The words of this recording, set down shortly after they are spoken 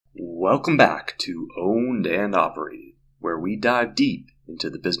Welcome back to Owned and Operated, where we dive deep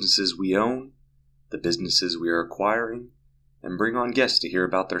into the businesses we own, the businesses we are acquiring, and bring on guests to hear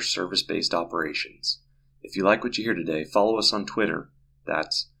about their service-based operations. If you like what you hear today, follow us on Twitter.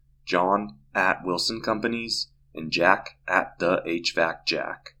 That's John at Wilson Companies and Jack at the HVAC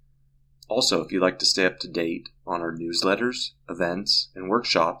Jack. Also, if you'd like to stay up to date on our newsletters, events, and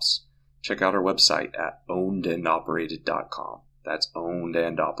workshops, check out our website at ownedandoperated.com. That's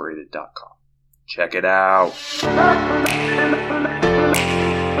ownedandoperated.com. Check it out.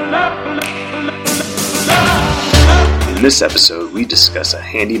 In this episode, we discuss a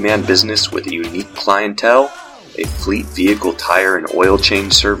handyman business with a unique clientele, a fleet vehicle tire and oil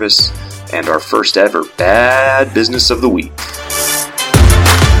change service, and our first ever bad business of the week.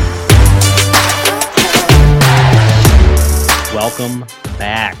 Welcome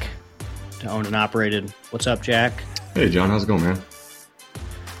back to Owned and Operated. What's up, Jack? Hey, John. How's it going, man?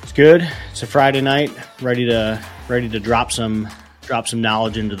 It's good. It's a Friday night. Ready to drop some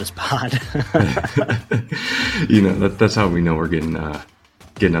knowledge into this pod. That's how we know we're getting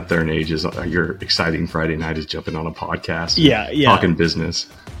up there in ages. Your exciting Friday night is jumping on a podcast. Yeah. Talking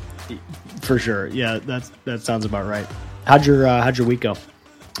business. For sure. Yeah, that sounds about right. How'd your week go?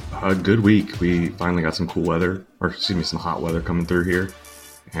 A good week. We finally got some some hot weather coming through here,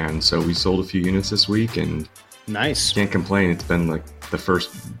 and so we sold a few units this week and. Nice. Can't complain. It's been like the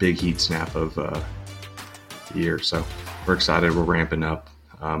first big heat snap of the year. So we're excited. We're ramping up,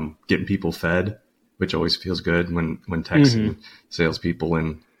 getting people fed, which always feels good when texting salespeople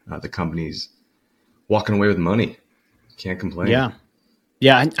and the companies walking away with money. Can't complain. Yeah.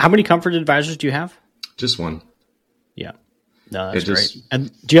 Yeah. How many comfort advisors do you have? Just one. Yeah. No, that's great.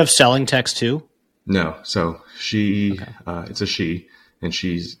 And do you have selling techs too? No. So it's a she, and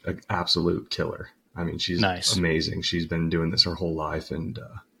she's an absolute killer. I mean, she's nice. Amazing. She's been doing this her whole life, and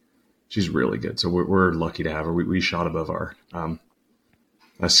she's really good. So we're lucky to have her. We shot above our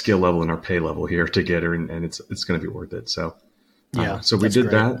skill level and our pay level here to get her, and it's going to be worth it. So so we did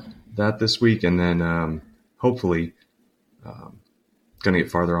great. that this week, and then hopefully going to get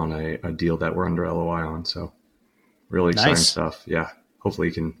farther on a deal that we're under LOI on. So really exciting stuff. Yeah, hopefully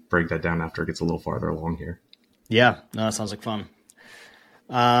you can break that down after it gets a little farther along here. Yeah, no, that sounds like fun.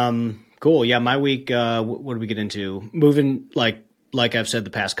 Cool. Yeah, my week, what did we get into? Moving, like I've said the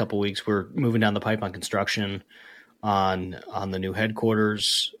past couple of weeks, we're moving down the pipe on construction on the new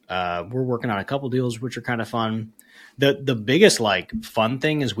headquarters. We're working on a couple deals, which are kind of fun. The biggest fun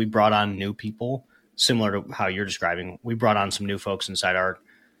thing is we brought on new people, similar to how you're describing. We brought on some new folks inside our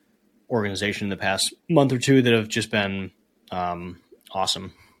organization in the past month or two that have just been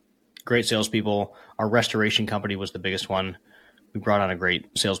awesome. Great salespeople. Our restoration company was the biggest one. We brought on a great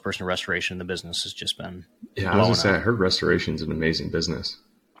salesperson in restoration. The business has just been I was going to say, I heard restoration is an amazing business.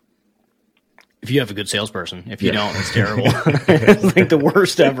 If you have a good salesperson. If you don't, it's terrible. It's like the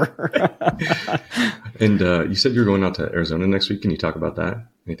worst ever. And you said you're going out to Arizona next week. Can you talk about that?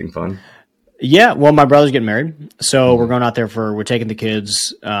 Anything fun? Yeah. Well, my brother's getting married. So we're going out there we're taking the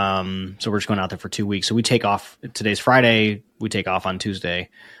kids. So we're just going out there for 2 weeks. So we take off. Today's Friday. We take off on Tuesday.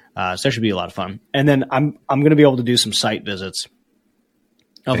 So that should be a lot of fun. And then I'm going to be able to do some site visits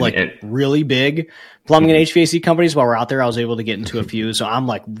of really big plumbing and HVAC companies. While we're out there, I was able to get into a few. So I'm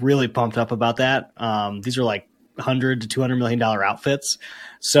really pumped up about that. These are $100 to $200 million outfits.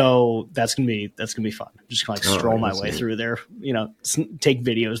 So that's going to be fun. I'm just going to stroll my way through there, take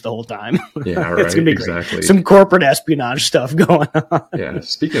videos the whole time. Yeah. Right. It's going to be exactly. Great. Some corporate espionage stuff going on. Yeah.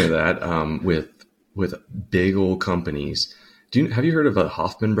 Speaking of that, with big old companies, have you heard of the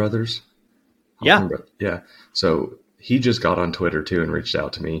Hoffman Brothers? Yeah. So he just got on Twitter too and reached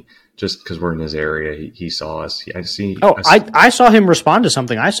out to me just because we're in his area. He saw us. I saw him respond to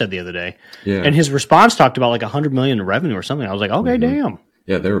something I said the other day. Yeah. And his response talked about $100 million in revenue or something. I was like, okay, damn.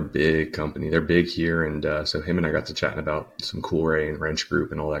 Yeah, they're a big company. They're big here. And so him and I got to chatting about some Cool Ray and Wrench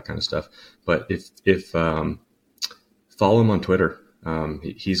Group and all that kind of stuff. But if follow him on Twitter.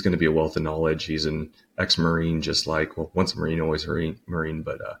 He's going to be a wealth of knowledge. He's an ex-Marine, once a Marine, always a Marine.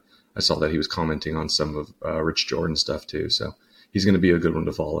 But I saw that he was commenting on some of Rich Jordan stuff too. So he's going to be a good one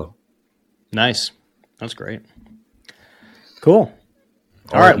to follow. Nice. That's great. Cool.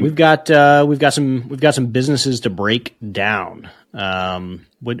 All right. We've got some businesses to break down.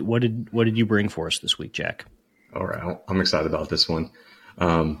 What did you bring for us this week, Jack? All right. I'm excited about this one.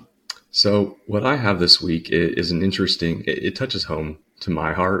 So what I have this week is an interesting, it touches home to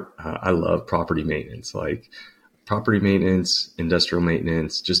my heart. I love property maintenance, property maintenance, industrial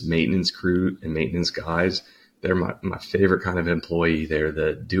maintenance, just maintenance crew and maintenance guys. They're my favorite kind of employee. They're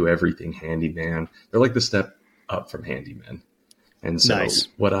the do everything handyman. They're like the step up from handyman. And so Nice.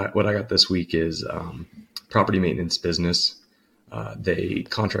 what I got this week is property maintenance business. They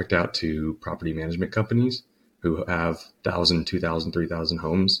contract out to property management companies who have 1,000, 2,000, 3,000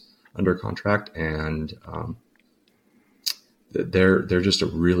 homes under contract, and they're just a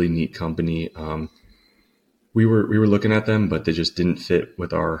really neat company. We were looking at them, but they just didn't fit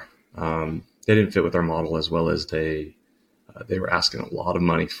with our model, as well as they were asking a lot of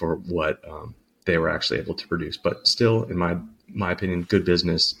money for what they were actually able to produce. But still, in my opinion, good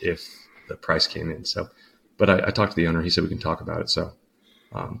business if the price came in. So, but I talked to the owner. He said we can talk about it. So,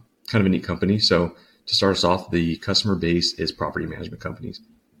 kind of a neat company. So to start us off, the customer base is property management companies.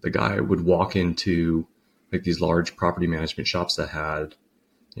 The guy would walk into like these large property management shops that had,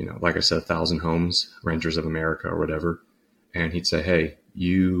 like I said, 1,000 homes, Renters of America or whatever. And he'd say, hey,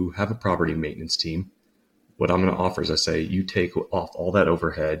 you have a property maintenance team. What I'm going to offer is I say, you take off all that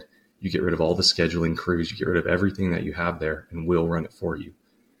overhead. You get rid of all the scheduling crews. You get rid of everything that you have there, and we'll run it for you.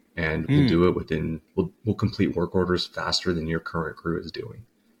 And we'll do it we'll complete work orders faster than your current crew is doing.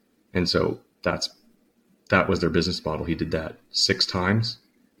 And so that was their business model. He did that 6 times.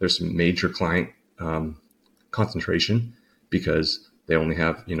 There's some major client concentration because they only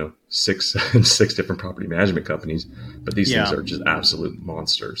have, 6 different property management companies, but these things are just absolute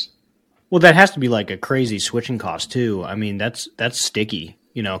monsters. Well, that has to be like a crazy switching cost too. I mean, that's sticky,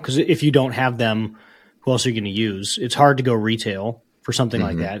 because if you don't have them, who else are you going to use? It's hard to go retail for something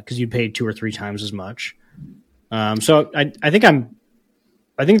like that because you'd pay 2 or 3 times as much. So I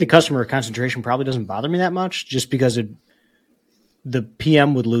think the customer concentration probably doesn't bother me that much, just because the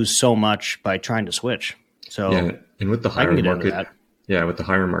PM would lose so much by trying to switch. So yeah, and with the hiring market,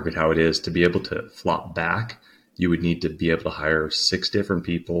 how it is, to be able to flop back, you would need to be able to hire 6 different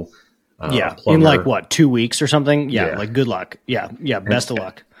people. In like what, 2 weeks or something? Yeah, like good luck. Yeah, best of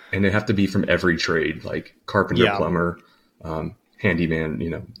luck. And they have to be from every trade, like carpenter, plumber,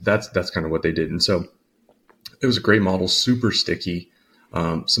 handyman. That's kind of what they did. And so it was a great model, super sticky.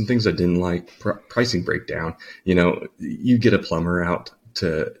 Some things I didn't like, pricing breakdown. You get a plumber out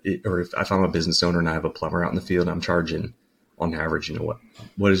or if I'm a business owner and I have a plumber out in the field, I'm charging on average,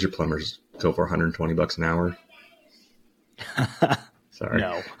 what does your plumbers go for? $120 an hour? Sorry.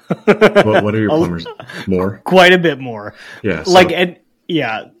 No. What are your plumbers? More? Quite a bit more. Yeah. So,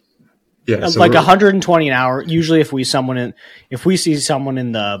 so like 120 an hour. Usually if we see someone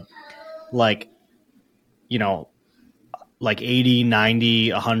in the like 80,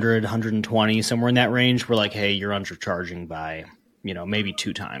 90, 100, 120, somewhere in that range, we're like, hey, you're undercharging by, maybe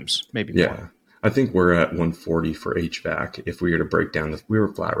 2 times, maybe more. I think we're at 140 for HVAC. If we were to break down we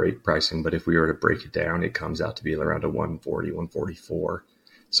were flat rate pricing, but if we were to break it down, it comes out to be around a 140, 144.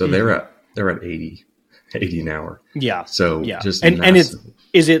 So they're at 80 an hour. Yeah. So just and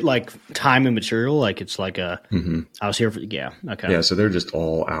is it like time and material? Like it's like I was here for okay. Yeah. So they're just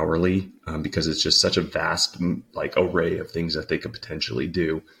all hourly because it's just such a vast like array of things that they could potentially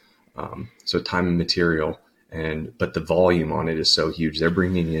do. So time and material, but the volume on it is so huge. They're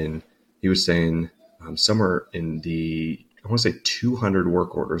bringing in, he was saying somewhere in I want to say 200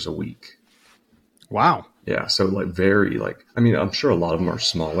 work orders a week. Wow. Yeah. So I'm sure a lot of them are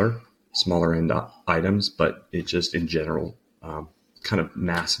smaller end items, but it just in general, kind of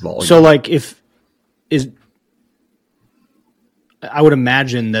mass volume. So like I would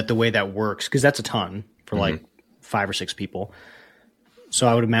imagine that the way that works, because that's a ton for like 5 or 6 people. So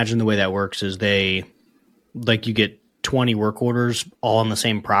I would imagine the way that works is you get 20 work orders all on the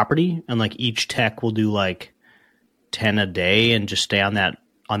same property, and like each tech will do like 10 a day and just stay on that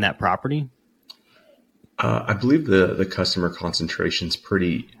property. I believe the customer concentration's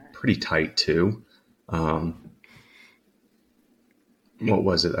pretty tight too. What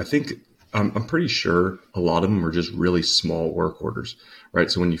was it? I think I'm pretty sure a lot of them are just really small work orders, right?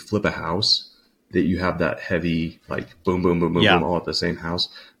 So when you flip a house, that you have that heavy, like boom, boom, boom, boom, boom, all at the same house.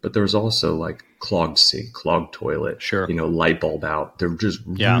 But there's also like clogged sink, clogged toilet, light bulb out. They're just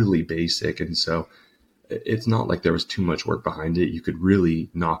really basic. And so it's not like there was too much work behind it. You could really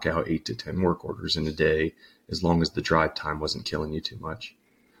knock out 8 to 10 work orders in a day, as long as the drive time wasn't killing you too much,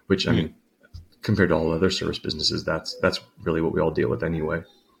 which I mean, compared to all other service businesses, that's really what we all deal with anyway.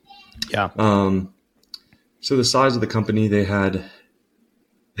 Yeah. So the size of the company, they had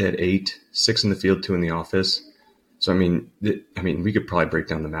 8, 6 in the field, 2 in the office. So, I mean, we could probably break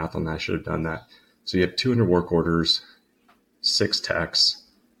down the math on that. I should have done that. So you have 200 work orders, 6 techs.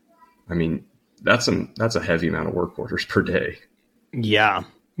 I mean, that's a heavy amount of work orders per day. Yeah.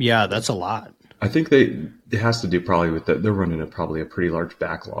 Yeah. That's a lot. I think it has to do probably with they're running probably a pretty large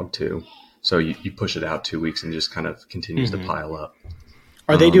backlog too. So you push it out 2 weeks and it just kind of continues to pile up.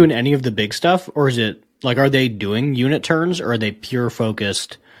 Are they doing any of the big stuff, or is it like, are they doing unit turns, or are they pure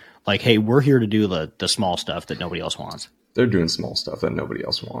focused? Like, hey, we're here to do the small stuff that nobody else wants. They're doing small stuff that nobody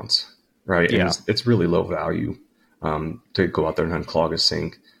else wants, right? Yeah. And it's really low value to go out there and unclog a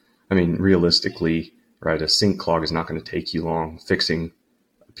sink. I mean, realistically, right, a sink clog is not going to take you long. Fixing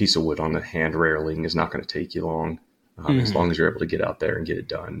a piece of wood on a hand railing is not going to take you long, as long as you're able to get out there and get it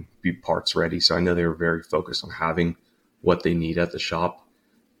done, be parts ready. So I know they were very focused on having what they need at the shop,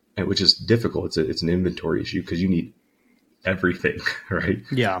 and which is difficult. It's an inventory issue because you need everything, right?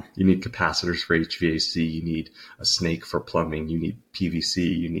 Yeah. You need capacitors for HVAC. You need a snake for plumbing. You need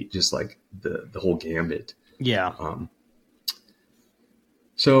PVC. You need just like the whole gambit. Yeah.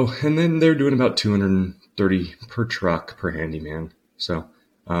 So, and then they're doing about 230 per truck per handyman. So,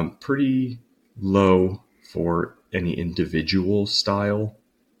 pretty low for any individual style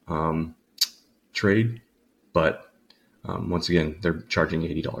trade. But once again, they're charging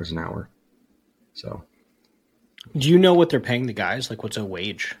 $80 an hour. So, do you know what they're paying the guys? Like, what's a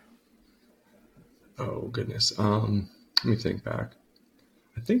wage? oh goodness. Let me think back.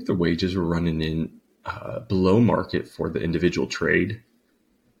 I think the wages were running in below market for the individual trade.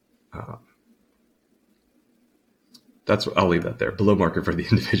 I'll leave that there. Below market for the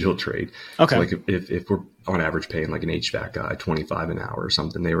individual trade. Okay. So like if we're on average paying like an HVAC guy 25 an hour or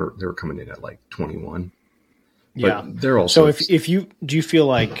something, they were coming in at like 21. Yeah. But they're also So do you feel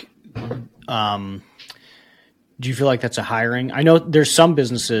like that's a hiring? I know there's some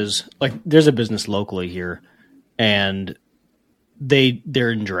businesses, like there's a business locally here, and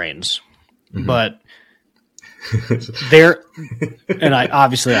they're in drains, but they're, and I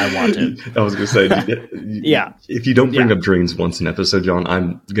want it. I was going to say, Yeah. If you don't bring up drains once an episode, John,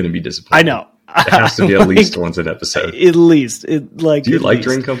 I'm going to be disappointed. I know. It has to be at least once an episode. At least. Do Do you like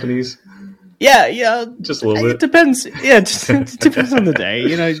drain companies? Yeah. Just a little bit? It depends. Yeah, it depends on the day.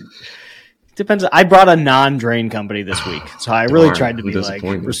 You know, it depends. I brought a non-drain company this week, so I really tried to be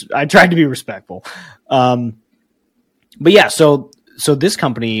I tried to be respectful. But yeah, so this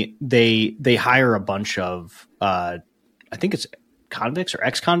company, they hire a bunch of, I think it's convicts or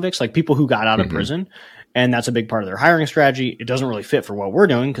ex-convicts, like people who got out of prison. And that's a big part of their hiring strategy. It doesn't really fit for what we're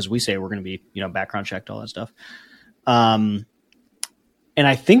doing because we say we're going to be, background checked, all that stuff. And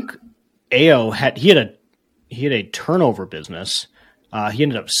I think AO had a turnover business. He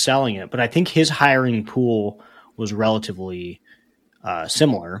ended up selling it, but I think his hiring pool was relatively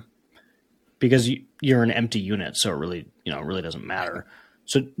similar because you're an empty unit, so it really doesn't matter.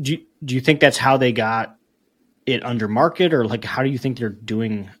 So do you think that's how they got it under market, or like how do you think they're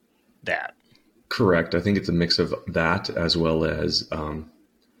doing that? Correct. I think it's a mix of that as well as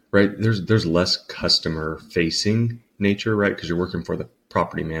right. There's less customer facing nature, right? Because you're working for the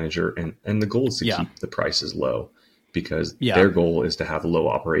property manager, and the goal is to keep the prices low because their goal is to have low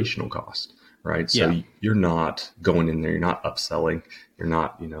operational cost, right? So you're not going in there, you're not upselling, you're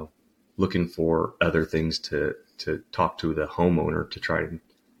not looking for other things to talk to the homeowner to try and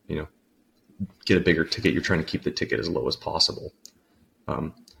get a bigger ticket. You're trying to keep the ticket as low as possible.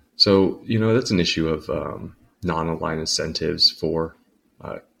 So that's an issue of non-aligned incentives for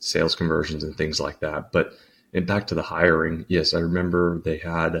sales conversions and things like that. But back to the hiring, yes, I remember they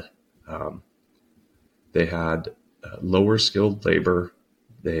had lower skilled labor.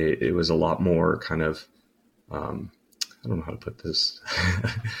 It was a lot more kind of I don't know how to put this.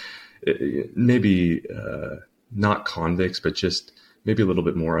 Maybe not convicts, but just maybe a little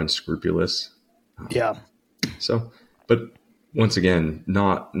bit more unscrupulous. So, but once again,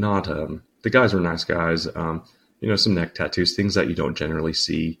 not the guys were nice guys. Some neck tattoos, things that you don't generally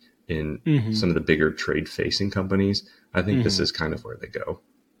see in some of the bigger trade facing companies. I think this is kind of where they go.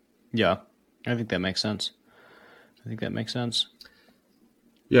 Yeah, I think that makes sense.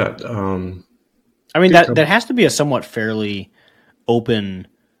 Yeah. I mean, that has to be a somewhat fairly open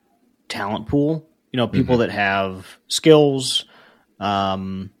talent pool, people that have skills.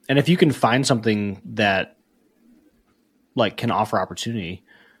 And if you can find something that like can offer opportunity,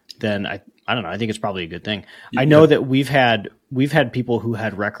 then I don't know. I think it's probably a good thing. I know that we've had people who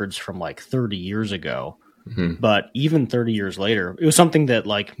had records from like 30 years ago, but even 30 years later, it was something that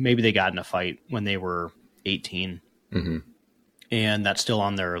like maybe they got in a fight when they were 18 and that's still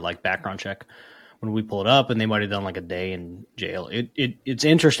on their like background check when we pull it up, and they might've done like a day in jail. It's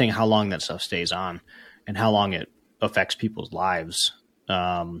interesting how long that stuff stays on and how long it affects people's lives.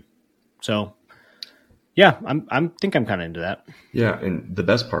 So yeah, I think I'm kind of into that. Yeah. And the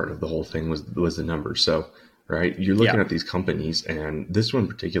best part of the whole thing was the numbers. So, right, you're looking at these companies, and this one in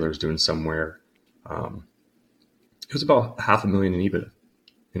particular is doing somewhere, it was about $500,000 in EBITDA,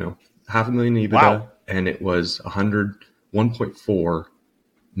 $500,000 in EBITDA, and it was 1.4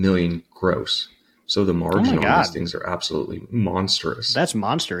 million gross. So the margin on God. these things are absolutely monstrous. That's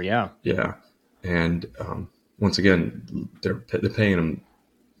monster. Yeah. Yeah. And once again, they're paying them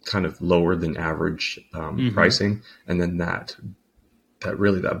kind of lower than average pricing. And then that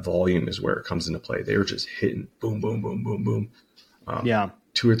volume is where it comes into play. They're just hitting boom, boom, boom, boom, boom. Yeah.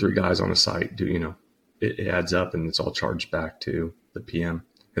 2 or 3 guys on a site it adds up, and it's all charged back to the PM,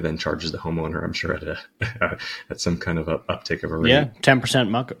 who then charges the homeowner, I'm sure, at some kind of a uptick of a rate. Yeah. 10%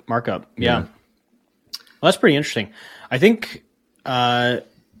 markup. Yeah. Well, that's pretty interesting. I think,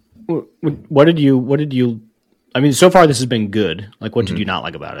 what did you, I mean, so far this has been good. Like, what did you not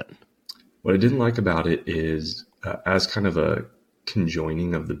like about it? What I didn't like about it is, as kind of a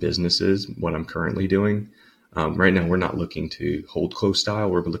conjoining of the businesses, what I'm currently doing, right now we're not looking to hold close style.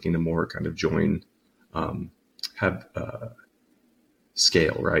 We're looking to more kind of join, have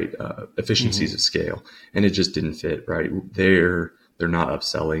scale, right? Efficiencies of scale. And it just didn't fit, right? They're not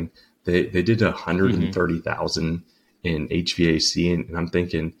upselling. They did 130,000 in HVAC, and I'm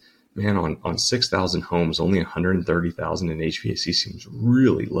thinking, man, on 6,000 homes, only 130,000 in HVAC seems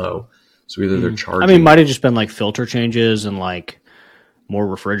really low. So either they're charging. I mean, it might have just been like filter changes and like more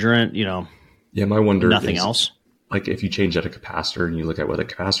refrigerant, Yeah, my wonder nothing is, else. Like if you change out a capacitor and you look at what a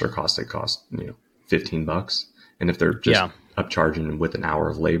capacitor costs, it costs $15. And if they're just upcharging with an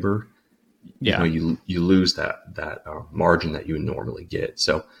hour of labor, you lose that margin that you would normally get.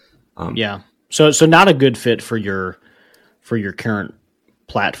 So. So not a good fit for your current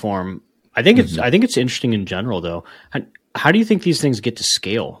platform. I think it's interesting in general though. How do you think these things get to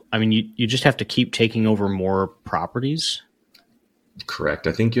scale? I mean, you just have to keep taking over more properties. Correct.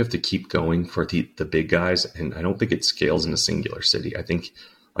 I think you have to keep going for the big guys, and I don't think it scales in a singular city. I think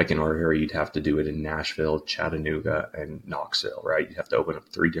like in our area, you'd have to do it in Nashville, Chattanooga, and Knoxville, right? You'd have to open up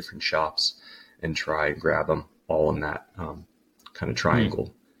 3 different shops and try and grab them all in that kind of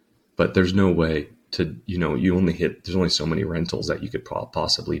triangle. But there's no way to, there's only so many rentals that you could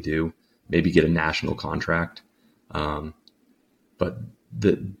possibly do, maybe get a national contract. But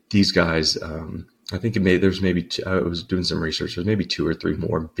these guys, I think I was doing some research, there's maybe 2 or 3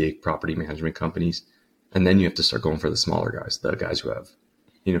 more big property management companies. And then you have to start going for the smaller guys, the guys who have,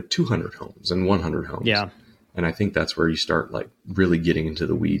 200 homes and 100 homes. Yeah. And I think that's where you start like really getting into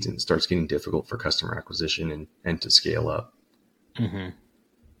the weeds, and it starts getting difficult for customer acquisition and to scale up. Mm-hmm.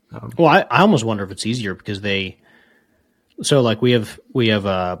 Well, I almost wonder if it's easier because we have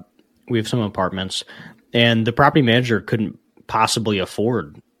some apartments, and the property manager couldn't possibly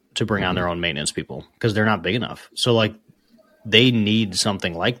afford to bring on their own maintenance people because they're not big enough. So like they need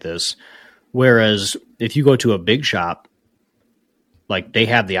something like this. Whereas if you go to a big shop, like they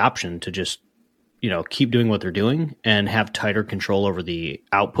have the option to just, keep doing what they're doing and have tighter control over the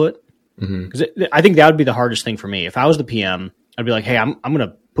output. Because I think that would be the hardest thing for me. If I was the PM, I'd be like, hey, I'm going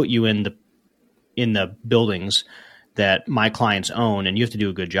to put you in the buildings that my clients own, and you have to do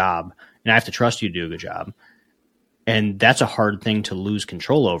a good job, and I have to trust you to do a good job. And that's a hard thing to lose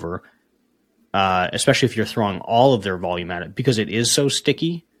control over, especially if you're throwing all of their volume at it, because it is so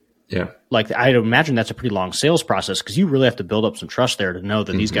sticky. Yeah. Like I'd imagine that's a pretty long sales process, because you really have to build up some trust there to know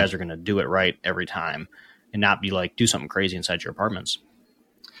that these guys are going to do it right every time and not be like, do something crazy inside your apartments.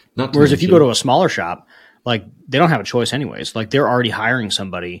 Whereas if you go to a smaller shop, like they don't have a choice anyways. Like they're already hiring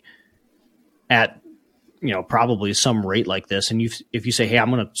somebody at, probably some rate like this. And if you say, hey, I'm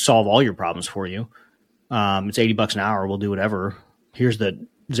going to solve all your problems for you. It's $80 an hour. We'll do whatever. Here's the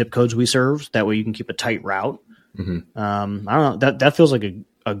zip codes we serve. That way you can keep a tight route. I don't know. That feels like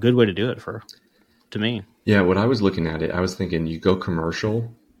a good way to do it to me. Yeah. When I was looking at it, I was thinking you go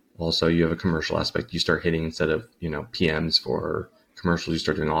commercial. Also, you have a commercial aspect. You start hitting, instead of, PMs for commercials, you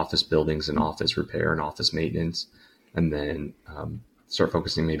start doing office buildings and office repair and office maintenance, and then start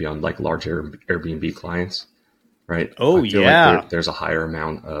focusing maybe on like large Airbnb clients, right? Oh, I feel yeah. like there's a higher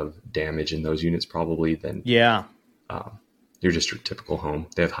amount of damage in those units probably than your typical home.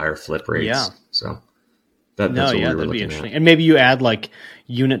 They have higher flip rates. Yeah. So that's what we were that'd be looking interesting. at. And maybe you add like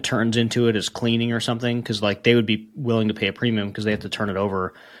unit turns into it as cleaning or something, because like they would be willing to pay a premium because they have to turn it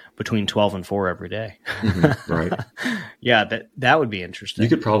over between 12 and 4 every day. Right. Yeah, that would be interesting. You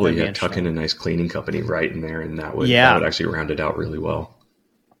could probably tuck in a nice cleaning company right in there, and that would actually round it out really well.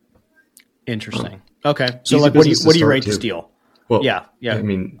 Interesting. Okay. So like what do you rate this deal? Well, yeah. I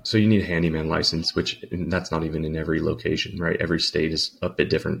mean, so you need a handyman license, and that's not even in every location, right? Every state is a bit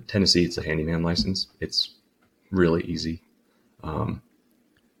different. Tennessee, it's a handyman license. It's really easy.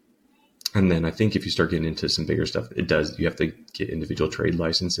 And then I think if you start getting into some bigger stuff, you have to get individual trade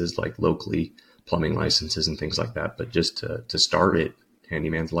licenses, like locally plumbing licenses and things like that. But just to start it,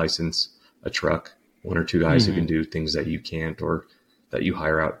 handyman's license, a truck, 1 or 2 guys who can do things that you can't, or that you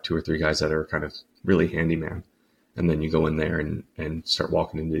hire out 2 or 3 guys that are kind of really handyman. And then you go in there and start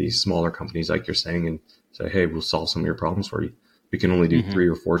walking into these smaller companies, like you're saying, and say, hey, we'll solve some of your problems for you. We can only do 3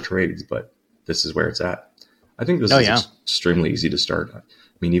 or 4 trades, but this is where it's at. I think this is extremely easy to start. I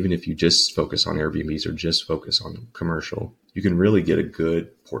mean, even if you just focus on Airbnbs or just focus on commercial, you can really get a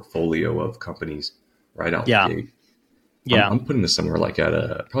good portfolio of companies right out the gate. Yeah. I'm putting this somewhere like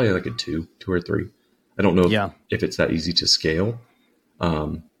at probably like a 2 or 3. I don't know if it's that easy to scale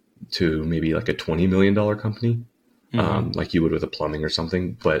to maybe like a $20 million company, like you would with a plumbing or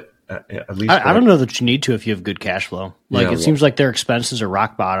something. But at least I don't know that you need to if you have good cash flow. Like seems like their expenses are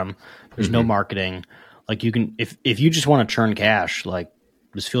rock bottom. There's no marketing. Like you can, if you just want to churn cash, like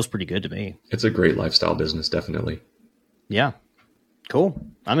this feels pretty good to me. It's a great lifestyle business, definitely. Yeah. Cool.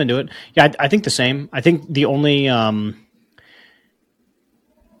 I'm into it. Yeah, I think the same. I think the only,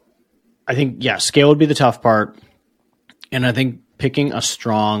 scale would be the tough part. And I think picking a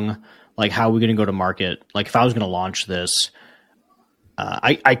strong, like how are we going to go to market? Like if I was going to launch this,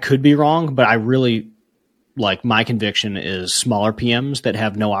 I could be wrong, but I really like my conviction is smaller PMs that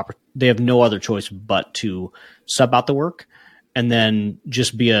have they have no other choice but to sub out the work and then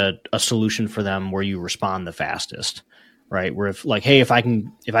just be a solution for them where you respond the fastest, right? Where if like, hey, if I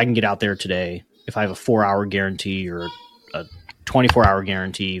can get out there today, if I have a 4-hour guarantee or a 24-hour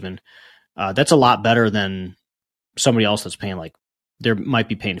guarantee even, that's a lot better than somebody else that's paying they might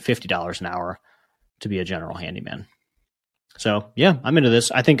be paying $50 an hour to be a general handyman. So yeah, I'm into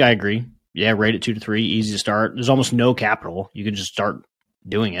this. I think I agree. Yeah, rate it 2 to 3, easy to start. There's almost no capital. You can just start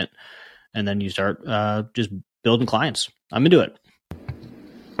doing it, and then you start just building clients. I'm into it.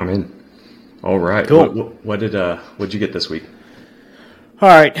 I'm in. All right. Cool. What'd you get this week? All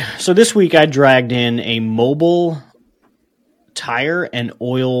right. So this week I dragged in a mobile tire and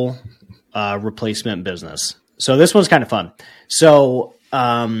oil replacement business. So this one's kind of fun. So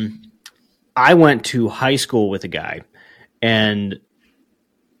I went to high school with a guy, and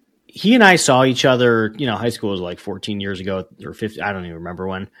he and I saw each other, high school was like 14 years ago or 50. I don't even remember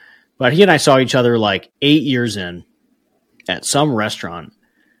when, but he and I saw each other like 8 years in at some restaurant.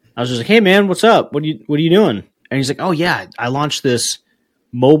 I was just like, hey man, what's up? What are you doing? And he's like, oh yeah, I launched this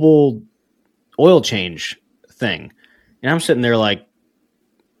mobile oil change thing. And I'm sitting there like,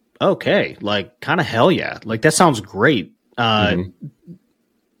 okay, like kind of hell yeah. Like that sounds great. That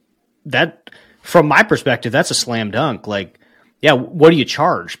from my perspective, that's a slam dunk. Like, yeah, what do you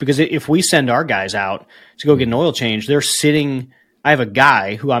charge? Because if we send our guys out to go get an oil change, they're sitting. I have a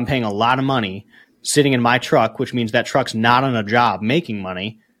guy who I'm paying a lot of money sitting in my truck, which means that truck's not on a job making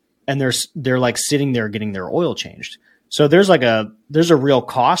money, and they're like sitting there getting their oil changed. So there's a real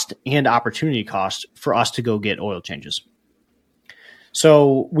cost and opportunity cost for us to go get oil changes.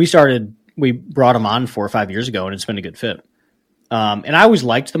 So we brought them on 4 or 5 years ago, and it's been a good fit. And I always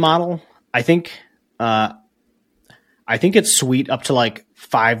liked the model. I think it's sweet up to like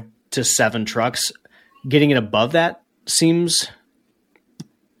 5 to 7 trucks. Getting it above that seems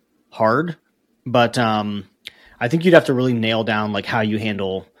hard, but I think you'd have to really nail down like how you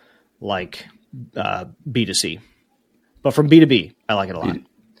handle like B2C. But from B2B, I like it a lot.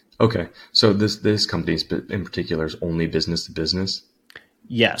 Okay, so this company in particular is only business to business?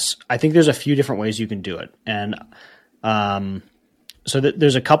 Yes, I think there's a few different ways you can do it, and so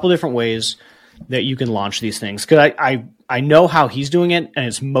there's a couple different ways that you can launch these things. Because I know how he's doing it, and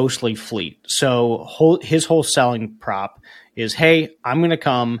it's mostly fleet. So his whole selling prop is, hey, I'm going to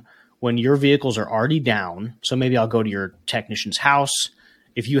come when your vehicles are already down. So maybe I'll go to your technician's house.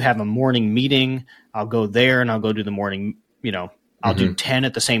 If you have a morning meeting, I'll go there and I'll go do the morning, I'll do 10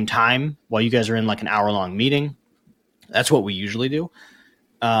 at the same time while you guys are in like an hour-long meeting. That's what we usually do.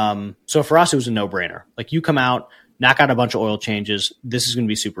 So for us, it was a no-brainer. Like you come out, knock out a bunch of oil changes. This is going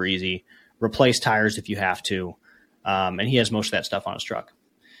to be super easy. Replace tires if you have to. And he has most of that stuff on his truck.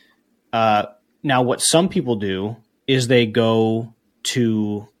 Now, what some people do is they go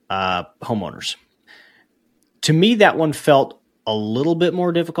to homeowners. To me, that one felt a little bit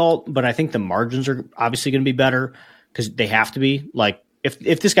more difficult, but I think the margins are obviously going to be better because they have to be. Like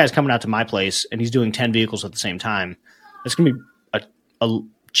if this guy's coming out to my place and he's doing 10 vehicles at the same time, it's going to be a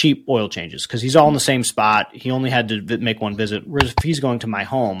cheap oil changes because he's all in the same spot. He only had to make one visit. Whereas if he's going to my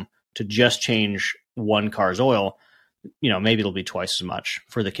home to just change one car's oil, maybe it'll be twice as much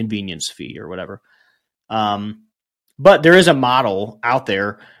for the convenience fee or whatever. But there is a model out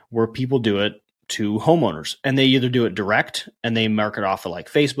there where people do it to homeowners, and they either do it direct and they market off of like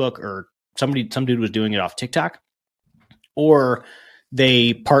Facebook, or some dude was doing it off TikTok, or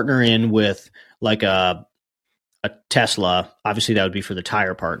they partner in with like a a Tesla, obviously that would be for the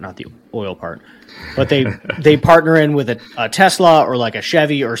tire part, not the oil part. But they partner in with a Tesla or like a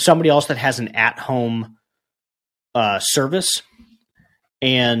Chevy or somebody else that has an at-home service,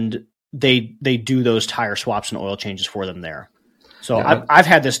 and they do those tire swaps and oil changes for them there. So I've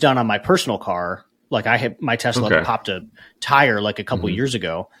had this done on my personal car. Like I had my Tesla popped a tire like a couple years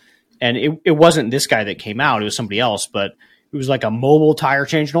ago, and it wasn't this guy that came out; it was somebody else. But it was like a mobile tire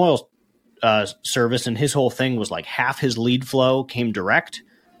change and oil service, and his whole thing was like half his lead flow came direct.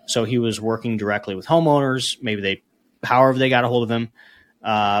 So he was working directly with homeowners, however they got a hold of him,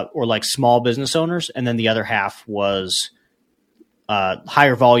 or like small business owners, and then the other half was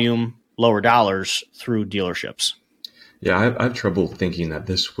higher volume, lower dollars through dealerships. Yeah, I have trouble thinking that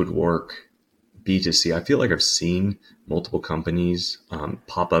this would work B2C. I feel like I've seen multiple companies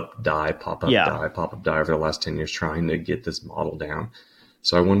pop up, die over the last 10 years trying to get this model down.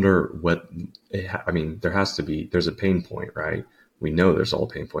 So I wonder there's a pain point, right? We know there's all a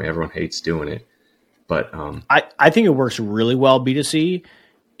pain point. Everyone hates doing it. But I think it works really well B2C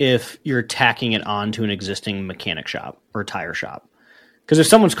if you're tacking it on to an existing mechanic shop or tire shop. Because if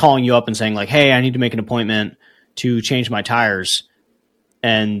someone's calling you up and saying like, hey, I need to make an appointment to change my tires,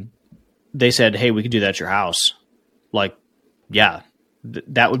 and they said, hey, we could do that at your house. Like, yeah,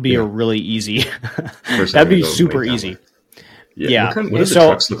 that would be a really easy, that'd be super easy. Yeah. What do the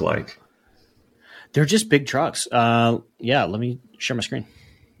trucks look like? They're just big trucks. Let me share my screen.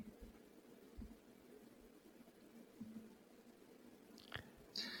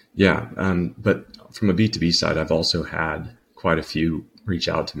 Yeah. But from a B2B side, I've also had quite a few reach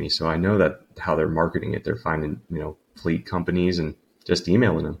out to me. So I know that how they're marketing it, they're finding, fleet companies and just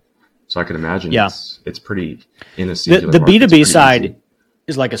emailing them. So I can imagine it's pretty in a singular the market. B2B side easy.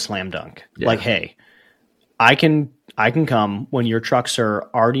 Is like a slam dunk. Yeah. Like, hey, I can come when your trucks are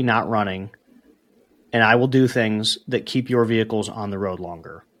already not running, and I will do things that keep your vehicles on the road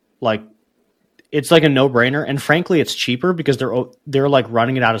longer. Like, it's like a no-brainer, and frankly, it's cheaper because they're like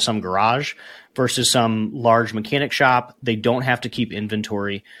running it out of some garage versus some large mechanic shop. They don't have to keep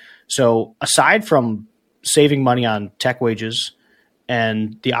inventory. So aside from saving money on tech wages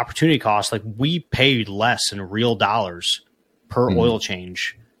and the opportunity cost, like we pay less in real dollars per oil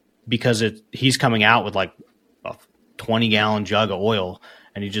change because he's coming out with like a 20-gallon jug of oil,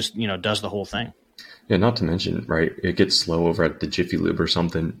 and he just does the whole thing. Yeah, not to mention, right, it gets slow over at the Jiffy Lube or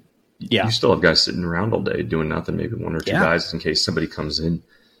something. Yeah. You still have guys sitting around all day doing nothing, maybe one or two guys in case somebody comes in.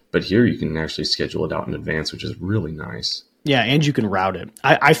 But here you can actually schedule it out in advance, which is really nice. Yeah, and you can route it.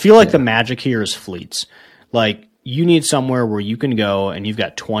 I feel like the magic here is fleets. Like, you need somewhere where you can go and you've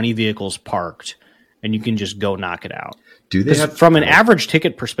got 20 vehicles parked and you can just go knock it out. Do they have, from an average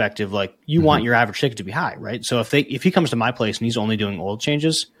ticket perspective, like you want your average ticket to be high, right? So if he comes to my place and he's only doing oil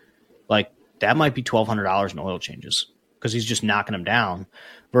changes, like that might be $1,200 in oil changes because he's just knocking them down.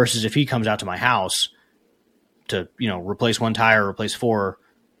 Versus if he comes out to my house to replace one tire, replace four,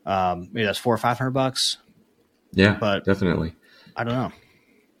 maybe that's $400 or $500. Yeah, but definitely. I don't know.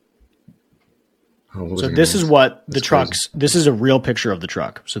 Oh, so this is what the trucks. This is a real picture of the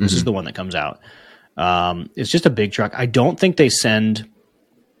truck. So this is the one that comes out. It's just a big truck. I don't think they send.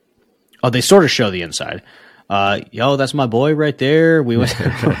 Oh, they sort of show the inside. That's my boy right there. We went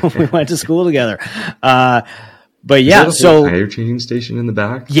to school together. But yeah, so tire changing station in the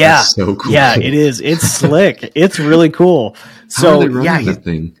back. Yeah, that's so cool. Yeah, it is. It's slick. It's really cool. So how are they running that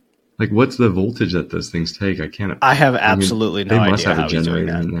thing? Like, what's the voltage that those things take? I have absolutely no idea. They must have a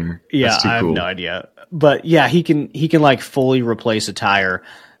generator in there. Yeah, I have no idea. But yeah, he can like fully replace a tire.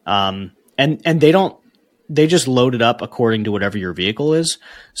 And they just load it up according to whatever your vehicle is.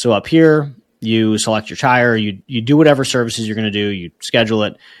 So up here, you select your tire, you do whatever services you're going to do, you schedule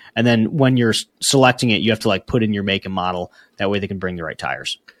it. And then when you're selecting it, you have to like put in your make and model. That way they can bring the right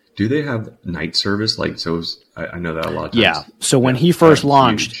tires. Do they have night service? Like, so I know that a lot of times. Yeah. So when he first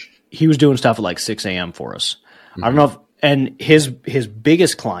launched, he was doing stuff at like 6 a.m. for us. I don't know and his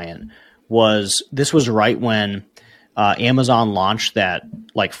biggest client was right when Amazon launched that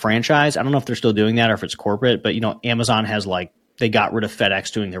like franchise. I don't know if they're still doing that or if it's corporate, but Amazon has like, they got rid of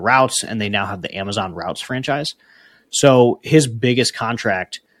FedEx doing the routes and they now have the Amazon routes franchise. So his biggest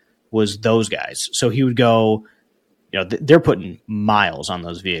contract was those guys. So he would go, they're putting miles on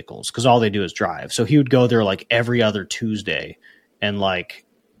those vehicles because all they do is drive. So he would go there like every other Tuesday and like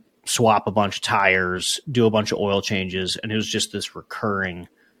swap a bunch of tires, do a bunch of oil changes. And it was just this recurring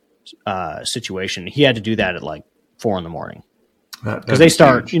situation. He had to do that at like 4 a.m. because they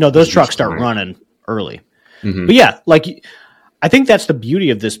start, those trucks start running early. But yeah, like I think that's the beauty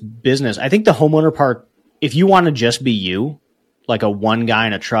of this business. I think the homeowner part, if you want to just be you, like a one guy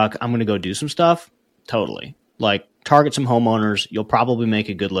in a truck, I'm going to go do some stuff. Totally. like target some homeowners. You'll probably make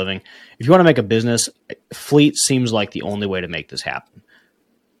a good living. If you want to make a business, fleet seems like the only way to make this happen.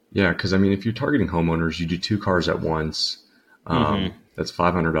 Yeah, because I mean, if you're targeting homeowners, you do 2 cars at once. That's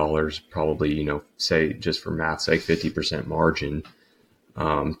 $500, probably. Say just for math's sake, 50% margin.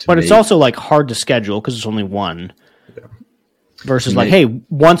 But it's also like hard to schedule because it's only one. Yeah. Versus hey,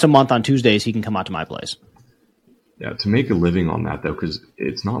 once a month on Tuesdays, he can come out to my place. Yeah, to make a living on that though, because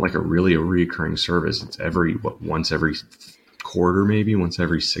it's not like a recurring service. It's once every quarter, maybe once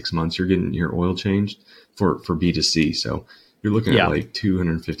every 6 months, you're getting your oil changed for B2C. So you're looking at like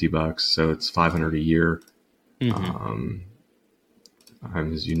 $250. So it's $500 a year. You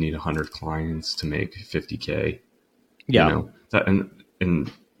need 100 clients to make $50K. Yeah,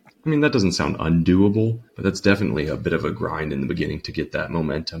 and I mean, that doesn't sound undoable, but that's definitely a bit of a grind in the beginning to get that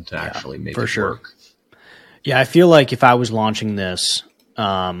momentum to actually make it work. Yeah, I feel like if I was launching this,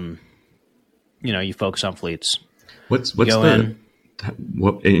 you focus on fleets. What's in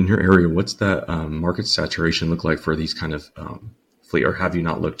your area? What's that market saturation look like for these kind of fleet? Or have you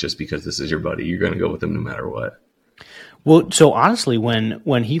not looked just because this is your buddy? You're going to go with them no matter what. Well, so honestly,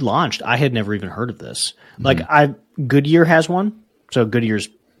 when he launched, I had never even heard of this. Like, Goodyear has one. So Goodyear's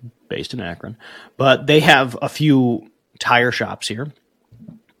based in Akron, but they have a few tire shops here,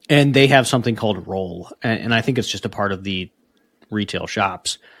 and they have something called Roll, and I think it's just a part of the retail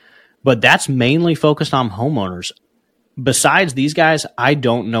shops. But that's mainly focused on homeowners. Besides these guys, I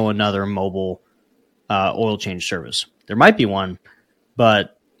don't know another mobile oil change service. There might be one,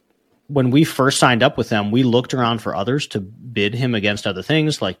 but when we first signed up with them, we looked around for others to bid him against other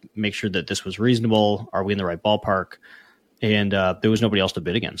things, like make sure that this was reasonable. Are we in the right ballpark? And there was nobody else to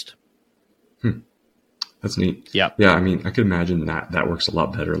bid against. That's neat. Yeah. Yeah. I mean, I could imagine that works a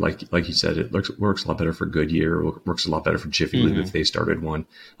lot better. Like you said, it works a lot better for Goodyear. It works a lot better for Jiffy Lube if they started one.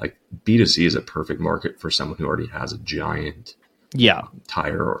 Like B2C is a perfect market for someone who already has a giant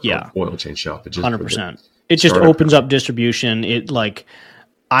tire or oil change shop. It just 100%. It just opens up distribution.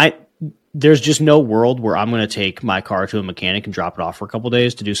 There's just no world where I'm going to take my car to a mechanic and drop it off for a couple of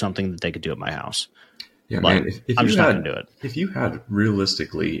days to do something that they could do at my house. Yeah, like, man. If I'm you just not going to do it. If you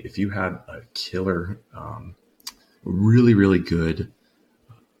had a killer, really, really good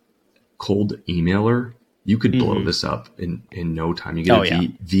cold emailer, you could blow this up in no time. You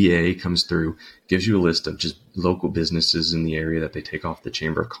get VA comes through, gives you a list of just local businesses in the area that they take off the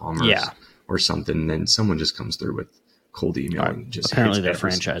Chamber of Commerce or something. And then someone just comes through with cold emailing. Just apparently they're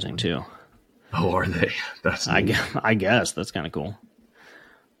franchising too. Oh, are they? That's I guess that's kind of cool.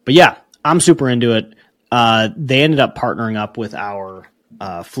 But yeah, I'm super into it. They ended up partnering up with our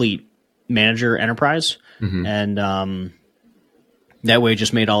fleet manager enterprise, and that way it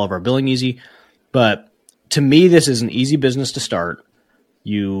just made all of our billing easy. But to me, this is an easy business to start.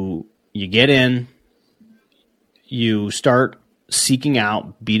 You get in, you start seeking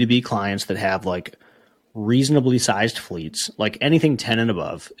out B2B clients that have like reasonably sized fleets. Like anything 10 and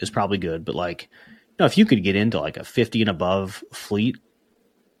above is probably good, but like, if you could get into like a 50 and above fleet,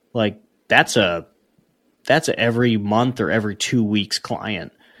 like that's a every month or every 2 weeks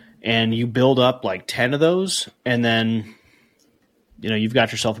client, and you build up like 10 of those, and then you've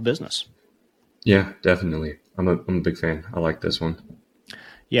got yourself a business. Yeah, definitely. I'm a big fan. I like this one.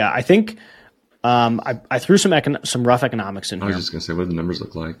 Yeah, I think I threw some rough economics in here. I was just gonna say, what do the numbers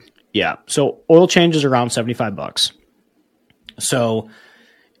look like? Yeah, so oil change is around $75. So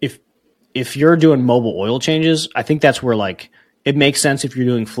if you're doing mobile oil changes, I think that's where like it makes sense if you're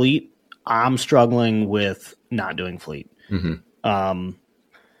doing fleet. I'm struggling with not doing fleet.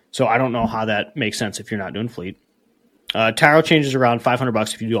 So I don't know how that makes sense if you're not doing fleet. Tire change is around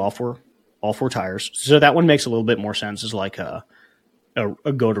 $500 if you do all four tires. So that one makes a little bit more sense as like a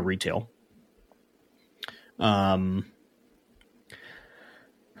go to retail.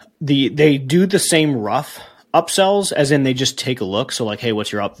 They do the same rough upsells, as in they just take a look. So like, hey,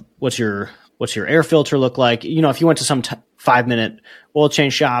 what's your air filter look like? If you went to some 5-minute oil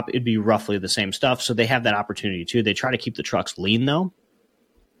change shop, it'd be roughly the same stuff. So they have that opportunity too. They try to keep the trucks lean though.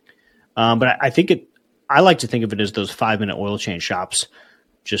 But I like to think of it as those 5-minute oil change shops,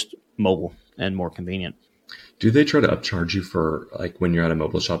 just mobile and more convenient. Do they try to upcharge you for, like, when you're at a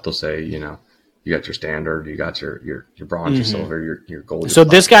mobile shop, they'll say, you got your standard, you got your bronze, your silver, your gold. So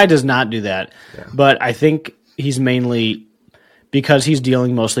this guy does not do that, but I think he's mainly, because he's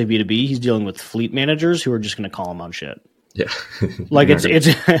dealing mostly B2B, he's dealing with fleet managers who are just going to call him on shit. Yeah. Like it's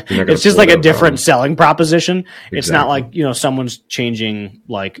just like a different selling proposition. Exactly. It's not like, someone's changing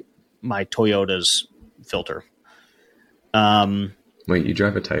like my Toyota's filter. Wait, you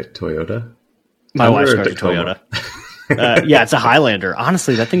drive a Toyota? My wife's drives a Toyota. Yeah, it's a Highlander.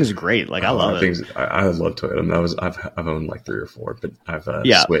 Honestly, that thing is great. Like, I love it. I love Toyota. I've owned like 3 or 4, but I've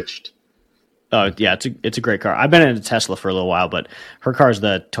switched. Oh yeah, it's a great car. I've been in a Tesla for a little while, but her car is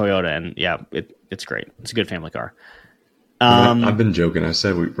the Toyota, and yeah, it's great. It's a good family car. I've been joking. I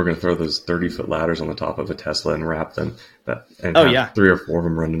said we're going to throw those 30-foot ladders on the top of a Tesla and wrap them. And have 3 or 4 of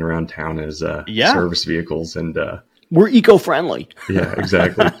them running around town as service vehicles. And we're eco-friendly. Yeah,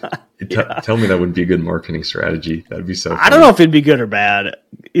 exactly. Tell me that would be a good marketing strategy. That'd be so funny. I don't know if it'd be good or bad,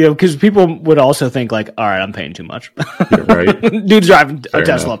 because people would also think like, all right, I'm paying too much. Yeah, right. Dude's driving a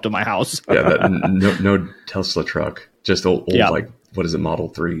Tesla up to my house. Yeah, no Tesla truck, just old like, what is it, Model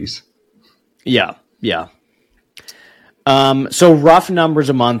 3s? Yeah. So rough numbers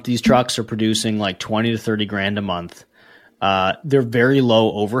a month, these trucks are producing like 20 to 30 grand a month. They're very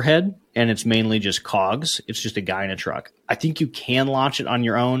low overhead, and it's mainly just cogs. It's just a guy in a truck. I think you can launch it on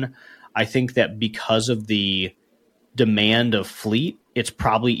your own. I think that because of the demand of fleet, it's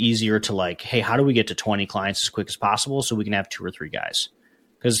probably easier to like, hey, how do we get to 20 clients as quick as possible so we can have 2 or 3 guys?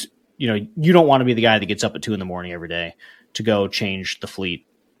 Because, you don't want to be the guy that gets up at 2 a.m. every day to go change the fleet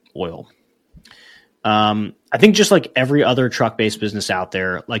oil. I think just like every other truck-based business out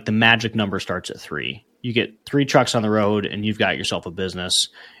there, like the magic number starts at 3. You get 3 trucks on the road and you've got yourself a business.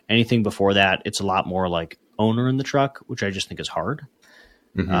 Anything before that, it's a lot more like owner in the truck, which I just think is hard.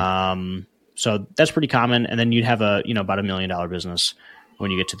 Mm-hmm. So that's pretty common. And then you'd have about $1 million business when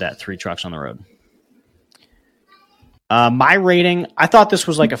you get to that 3 trucks on the road. My rating, I thought this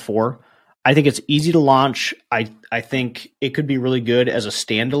was like a 4. I think it's easy to launch. I think it could be really good as a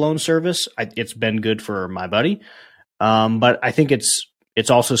standalone service. It's been good for my buddy. But I think it's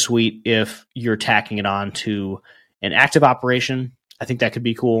also sweet if you're tacking it on to an active operation. I think that could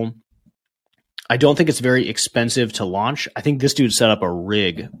be cool. I don't think it's very expensive to launch. I think this dude set up a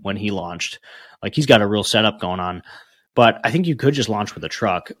rig when he launched. Like, he's got a real setup going on. But I think you could just launch with a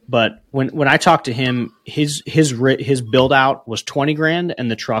truck. But when I talked to him, his build out was 20 grand and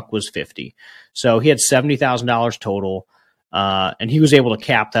the truck was 50. So he had $70,000 total, and he was able to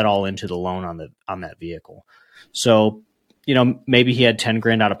cap that all into the loan on that vehicle. So, maybe he had 10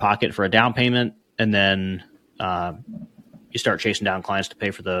 grand out of pocket for a down payment, and then you start chasing down clients to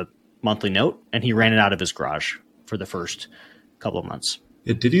pay for the monthly note, and he ran it out of his garage for the first couple of months.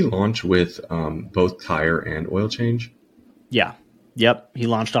 Did he launch with both tire and oil change? Yeah. Yep. He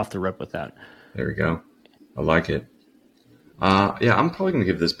launched off the rip with that. There we go. I like it. Yeah, I'm probably going to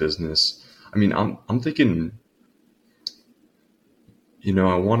give this business. I mean, I'm thinking,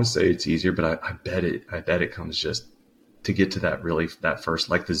 I want to say it's easier, but I bet it comes just to get to that first,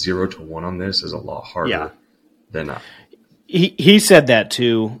 like the 0 to 1 on this is a lot harder than he said that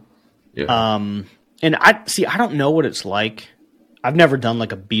too. Yeah. And I don't know what it's like. I've never done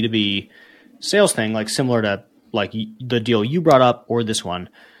like a B2B sales thing, like similar to like the deal you brought up or this one.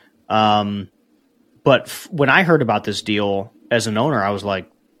 But when I heard about this deal as an owner, I was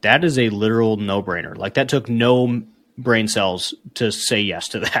like, that is a literal no-brainer. Like, that took no brain cells to say yes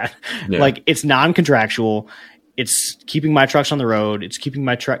to that. Yeah. Like, it's non-contractual. It's keeping my trucks on the road. It's keeping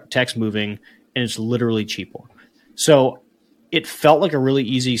my techs moving, and it's literally cheaper. So it felt like a really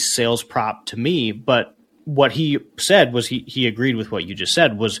easy sales prop to me, but what he said was he agreed with what you just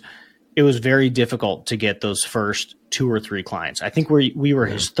said, was it was very difficult to get those first 2 or 3 clients. I think we were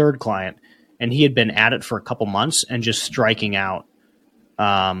his 3rd client, and he had been at it for a couple months and just striking out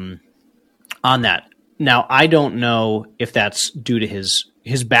on that. Now, I don't know if that's due to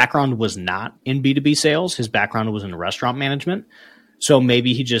his background was not in B2B sales. His background was in restaurant management. So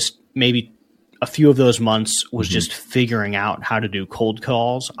maybe a few of those months was just figuring out how to do cold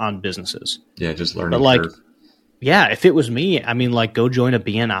calls on businesses. Yeah, just learning. But like, yeah, if it was me, I mean, like, go join a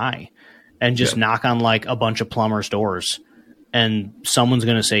BNI and just knock on like a bunch of plumbers' doors, and someone's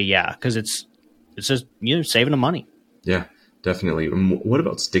going to say yeah, because it's just saving them money. Yeah, definitely. What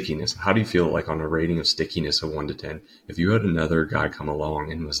about stickiness? How do you feel like on a rating of stickiness of 1 to 10? If you had another guy come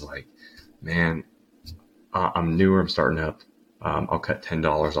along and was like, "Man, I'm newer, I'm starting up. I'll cut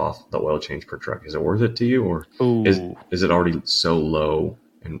 $10 off the oil change per truck. Is it worth it to you, or is it already so low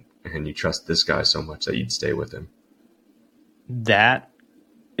and you trust this guy so much that you'd stay with him?" That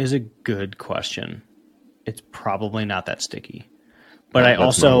is a good question. It's probably not that sticky, but I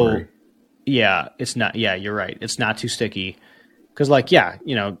also, it's not. Yeah, you're right. It's not too sticky because, like,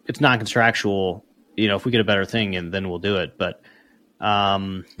 it's non-contractual. If we get a better thing, and then we'll do it. But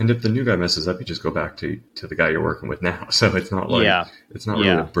and if the new guy messes up, you just go back to the guy you're working with now. So it's not like it's not really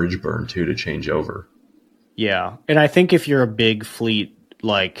a bridge burn too to change over. Yeah, and I think if you're a big fleet,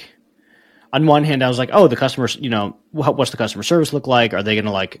 like, on one hand, I was like, oh, the customers, what's the customer service look like? Are they going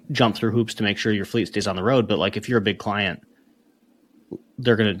to like jump through hoops to make sure your fleet stays on the road? But like, if you're a big client,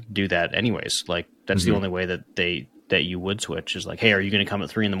 they're going to do that anyways. Like that's the only way that you would switch is like, hey, are you going to come at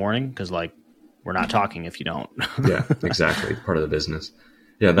 3 a.m? Cause like, we're not talking if you don't. Yeah, exactly. Part of the business.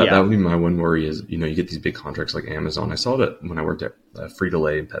 Yeah, that would be my one worry is, you get these big contracts like Amazon. I saw that when I worked at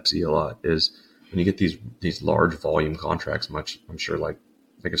Frito-Lay and Pepsi a lot is when you get these large volume contracts, I'm sure like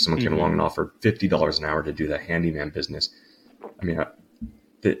if someone came along and offered $50 an hour to do that handyman business. I mean,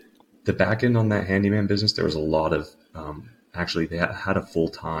 the back end on that handyman business, there was a lot of, actually they had a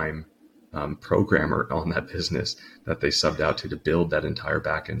full-time programmer on that business that they subbed out to build that entire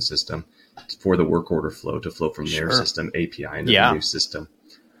back end system for the work order flow to flow from their system API into the new system.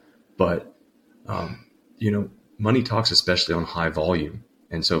 But, money talks, especially on high volume.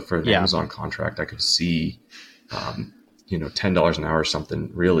 And so for an Amazon contract, I could see, $10 an hour or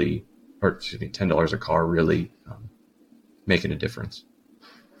something really, or excuse me, $10 a car really making a difference.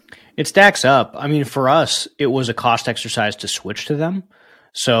 It stacks up. I mean, for us, it was a cost exercise to switch to them.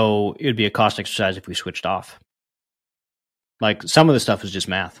 So it would be a cost exercise if we switched off. Like some of the stuff is just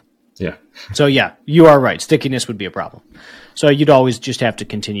math. Yeah. So yeah, you are right. Stickiness would be a problem. So you'd always just have to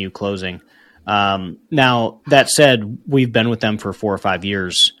continue closing. Now that said, we've been with them for 4 or 5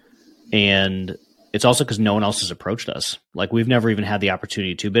 years, and it's also because no one else has approached us. Like we've never even had the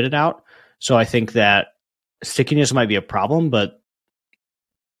opportunity to bid it out. So I think that stickiness might be a problem, but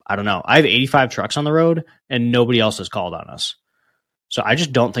I don't know. I have 85 trucks on the road and nobody else has called on us. So I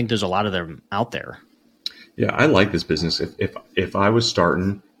just don't think there's a lot of them out there. Yeah, I like this business. If I was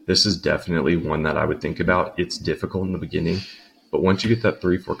starting, this is definitely one that I would think about. It's difficult in the beginning, but once you get that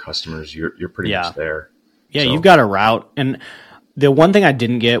 3-4 customers, you're pretty much there. Yeah, so. You've got a route. And the one thing I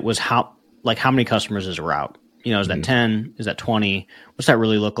didn't get was how many customers is a route? Is that 10? Is that 20? What's that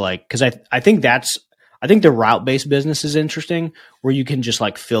really look like? Because I think the route-based business is interesting, where you can just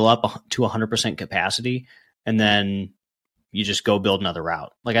like fill up to 100% capacity and then you just go build another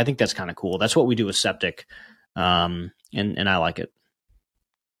route. Like, I think that's kind of cool. That's what we do with septic. And I like it.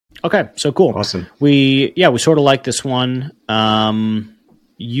 Okay. So cool. Awesome. We sort of like this one.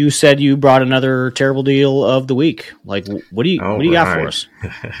 You said you brought another terrible deal of the week. Like, what do you got for us?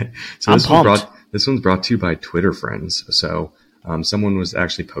 So this one's brought to you by Twitter friends. So, someone was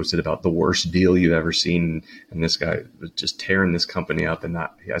actually posted about the worst deal you've ever seen. And this guy was just tearing this company up, and I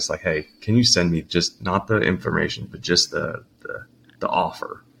was like, hey, can you send me just not the information, but just the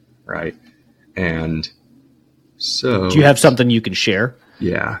offer. Right. And so do you have something you can share?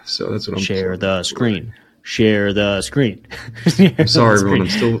 Yeah. So that's what I'm Share the screen. Share the screen. I'm sorry, everyone. I'm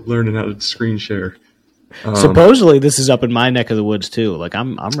still learning how to screen share. Supposedly this is up in my neck of the woods too. Like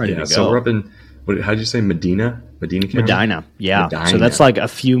I'm ready to go. So we're up in, how'd you say, Medina County? Medina. Yeah. Medina. So that's like a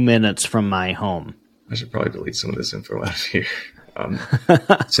few minutes from my home. I should probably delete some of this info out of here.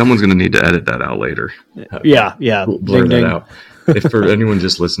 Someone's going to need to edit that out later. Yeah. Blur that out. If for anyone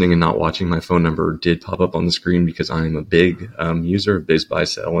just listening and not watching, my phone number did pop up on the screen because I am a big user of Biz Buy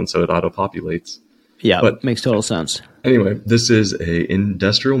Sell, and so it auto-populates. Yeah, but makes total sense. Anyway, this is a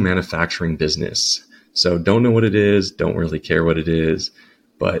industrial manufacturing business. So don't know what it is, don't really care what it is,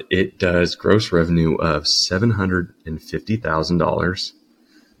 but it does gross revenue of $750,000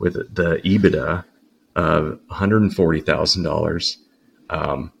 with the EBITDA of $140,000.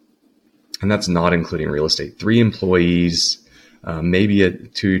 And that's not including real estate. 3 employees, maybe a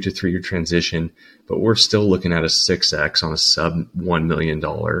 2 to 3 year transition, but we're still looking at a 6X on a sub $1 million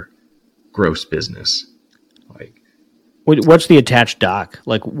gross business. Like, what's the attached doc?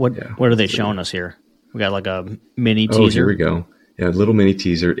 Like, what are they showing us here? We got like a mini teaser. Oh, here we go. Yeah, a little mini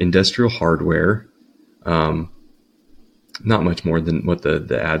teaser. Industrial hardware. Not much more than what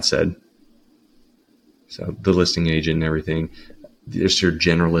the ad said. So the listing agent and everything. Just your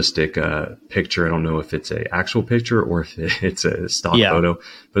generalistic picture. I don't know if it's an actual picture or if it's a stock photo,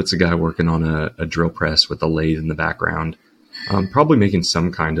 but it's a guy working on a drill press with a lathe in the background. Probably making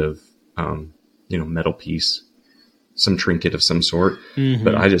some kind of metal piece, some trinket of some sort. Mm-hmm.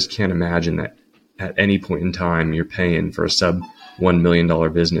 But I just can't imagine that at any point in time you're paying for a sub $1 million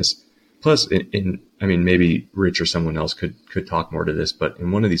business. Plus, maybe Rich or someone else could talk more to this, but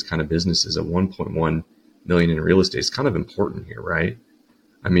in one of these kind of businesses, a 1.1 million in real estate is kind of important here, right?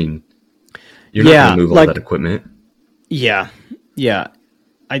 I mean, you're not going to move all that equipment. Yeah.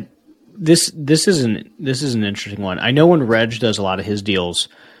 This is an interesting one. I know when Reg does a lot of his deals,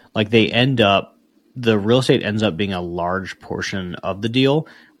 like the real estate ends up being a large portion of the deal,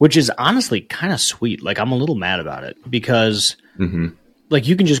 which is honestly kind of sweet. Like, I'm a little mad about it because like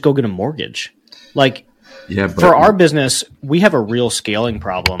you can just go get a mortgage. Like, for our business, we have a real scaling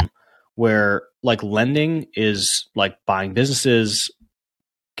problem where like lending is like buying businesses,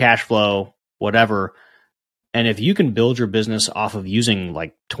 cash flow, whatever. And if you can build your business off of using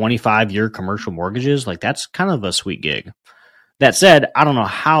like 25-year commercial mortgages, like that's kind of a sweet gig. That said, I don't know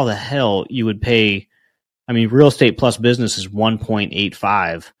how the hell you would pay. I mean, real estate plus business is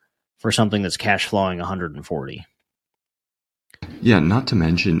 1.85 for something that's cash flowing 140. Yeah, not to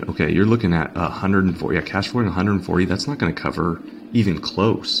mention, okay, you're looking at 140. Yeah, cash flowing 140. That's not going to cover even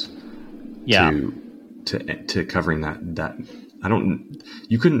close. Yeah. To covering that. I don't.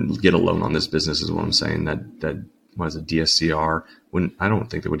 You couldn't get a loan on this business, is what I'm saying. That was a DSCR. I don't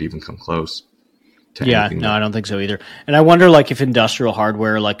think that would even come close. Yeah, no, I don't think so either. And I wonder, like, if industrial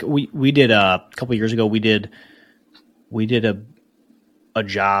hardware, like we did a couple of years ago, we did a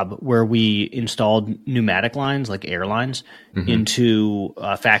job where we installed pneumatic lines, like airlines, into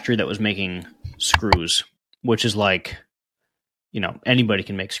a factory that was making screws, which is like, anybody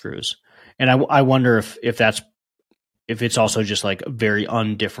can make screws. And I wonder if it's also just like a very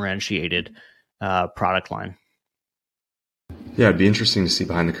undifferentiated product line. Yeah, it'd be interesting to see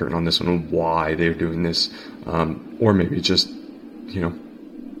behind the curtain on this one and why they're doing this, or maybe it's just,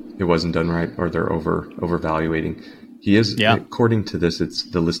 it wasn't done right, or they're overvaluating. He is, according to this, it's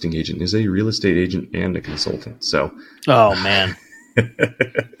the listing agent is a real estate agent and a consultant. So, oh man,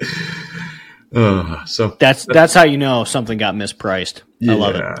 so that's how you know something got mispriced. Yeah, I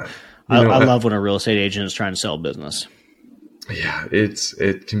love it. I love when a real estate agent is trying to sell business. Yeah,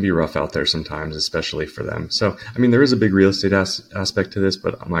 it can be rough out there sometimes, especially for them. So, I mean, there is a big real estate aspect to this,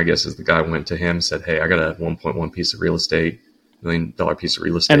 but my guess is the guy went to him, said, "Hey, I got a 1.1 piece of real estate, $1 million piece of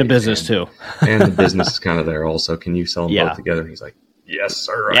real estate, and a business too, and the business is kind of there also. Can you sell them both together?" And he's like, "Yes,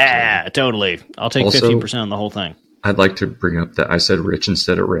 sir." Yeah, totally. I'll take 15% on the whole thing. I'd like to bring up that I said Rich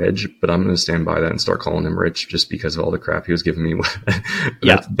instead of Reg, but I'm going to stand by that and start calling him Rich just because of all the crap he was giving me.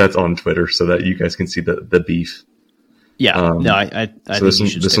 That's on Twitter, so that you guys can see the beef. Yeah, I so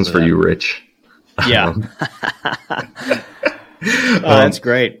think this one's for you, Rich. Yeah. That's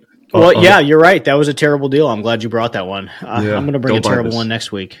great. Well, you're right. That was a terrible deal. I'm glad you brought that one. I'm going to bring a terrible one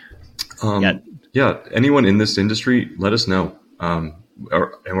next week. Anyone in this industry, let us know.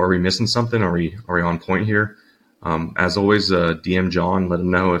 Are we missing something? Are we on point here? As always, DM John. Let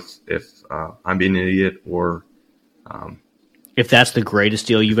him know if I'm being an idiot or if that's the greatest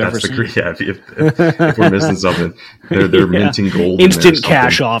deal you've ever seen. If we're missing something, they're minting gold. Instant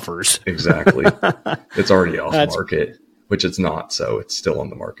cash offers. Exactly. It's already off market, which it's not, so it's still on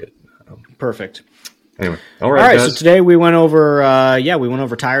the market. Perfect. Anyway, all right. Guys. So today we went over,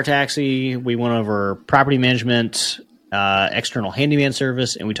 Tire Taxi, we went over property management, external handyman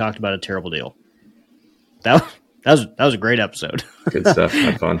service, and we talked about a terrible deal. That was a great episode. Good stuff.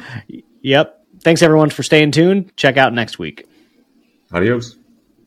 Had fun. Yep. Thanks everyone for staying tuned. Check out next week. Adios.